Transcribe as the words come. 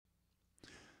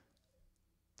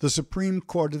The Supreme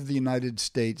Court of the United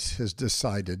States has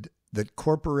decided that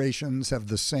corporations have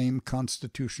the same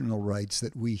constitutional rights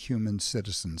that we human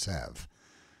citizens have.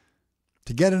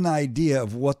 To get an idea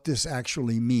of what this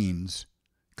actually means,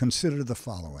 consider the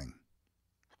following.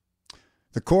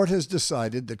 The court has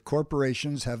decided that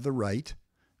corporations have the right,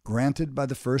 granted by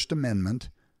the First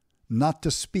Amendment, not to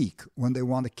speak when they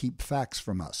want to keep facts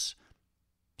from us,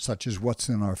 such as what's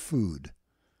in our food.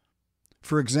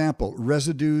 For example,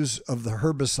 residues of the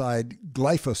herbicide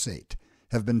glyphosate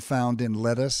have been found in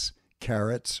lettuce,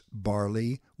 carrots,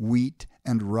 barley, wheat,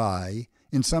 and rye,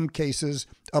 in some cases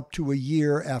up to a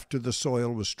year after the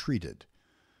soil was treated.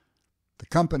 The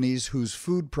companies whose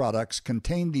food products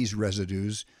contain these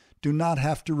residues do not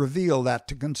have to reveal that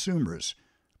to consumers,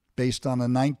 based on a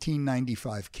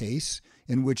 1995 case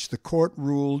in which the court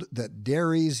ruled that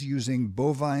dairies using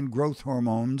bovine growth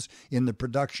hormones in the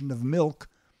production of milk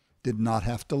did not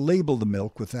have to label the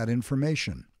milk with that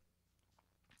information.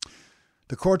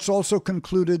 The courts also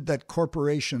concluded that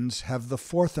corporations have the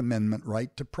Fourth Amendment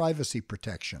right to privacy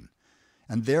protection,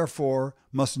 and therefore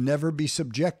must never be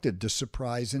subjected to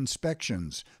surprise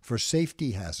inspections for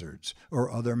safety hazards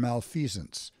or other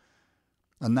malfeasance.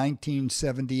 A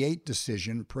 1978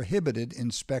 decision prohibited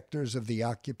inspectors of the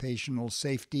Occupational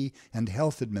Safety and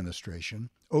Health Administration,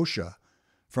 OSHA,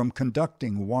 from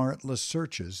conducting warrantless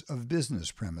searches of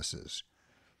business premises.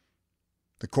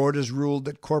 The court has ruled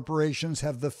that corporations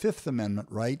have the Fifth Amendment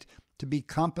right to be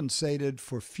compensated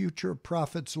for future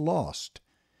profits lost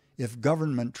if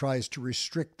government tries to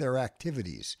restrict their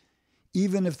activities,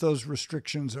 even if those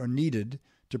restrictions are needed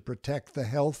to protect the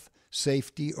health,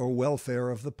 safety, or welfare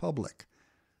of the public.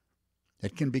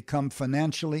 It can become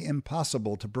financially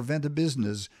impossible to prevent a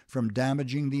business from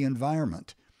damaging the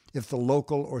environment if the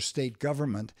local or state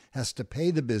government has to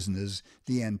pay the business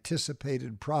the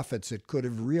anticipated profits it could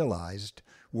have realized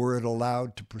were it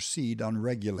allowed to proceed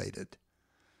unregulated.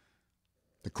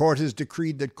 The court has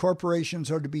decreed that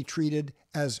corporations are to be treated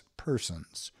as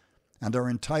persons and are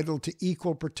entitled to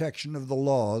equal protection of the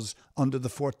laws under the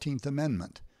 14th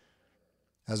Amendment.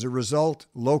 As a result,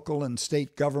 local and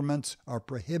state governments are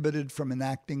prohibited from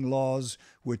enacting laws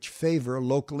which favor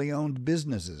locally owned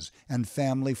businesses and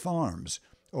family farms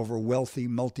over wealthy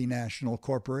multinational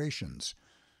corporations.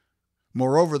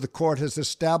 Moreover, the court has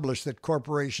established that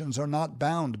corporations are not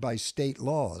bound by state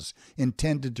laws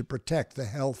intended to protect the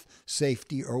health,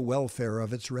 safety, or welfare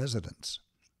of its residents.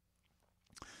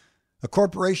 A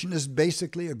corporation is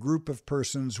basically a group of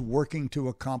persons working to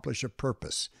accomplish a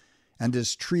purpose and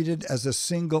is treated as a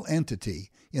single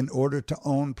entity in order to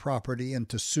own property and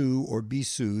to sue or be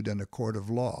sued in a court of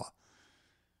law.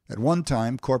 At one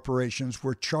time, corporations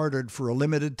were chartered for a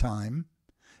limited time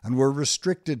and were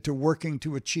restricted to working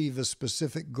to achieve a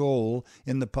specific goal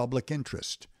in the public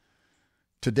interest.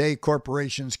 Today,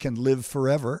 corporations can live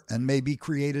forever and may be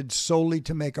created solely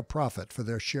to make a profit for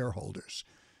their shareholders.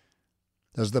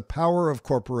 As the power of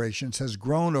corporations has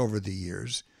grown over the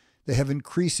years, they have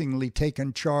increasingly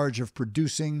taken charge of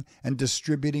producing and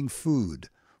distributing food,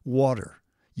 water,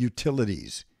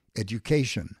 utilities,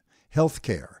 education,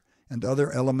 healthcare, and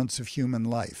other elements of human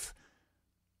life.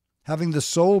 Having the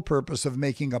sole purpose of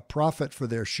making a profit for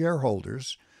their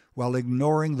shareholders while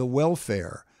ignoring the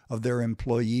welfare of their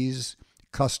employees,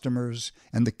 customers,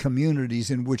 and the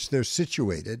communities in which they're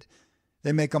situated,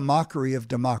 they make a mockery of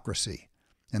democracy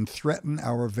and threaten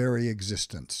our very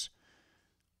existence.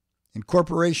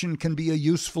 Incorporation can be a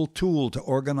useful tool to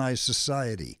organize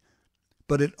society,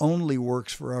 but it only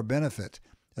works for our benefit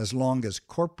as long as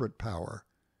corporate power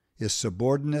is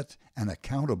subordinate and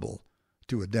accountable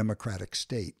to a democratic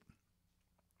state.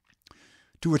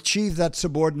 To achieve that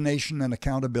subordination and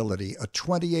accountability, a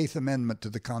 28th Amendment to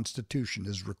the Constitution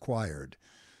is required.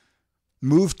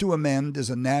 Move to Amend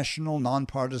is a national,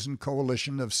 nonpartisan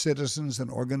coalition of citizens and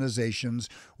organizations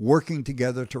working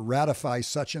together to ratify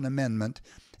such an amendment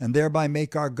and thereby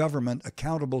make our government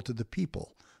accountable to the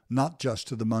people, not just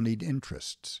to the moneyed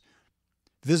interests.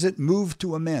 Visit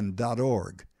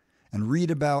movetoamend.org and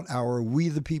read about our We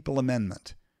the People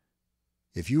Amendment.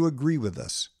 If you agree with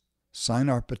us, sign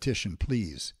our petition,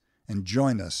 please, and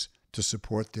join us to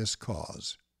support this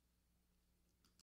cause.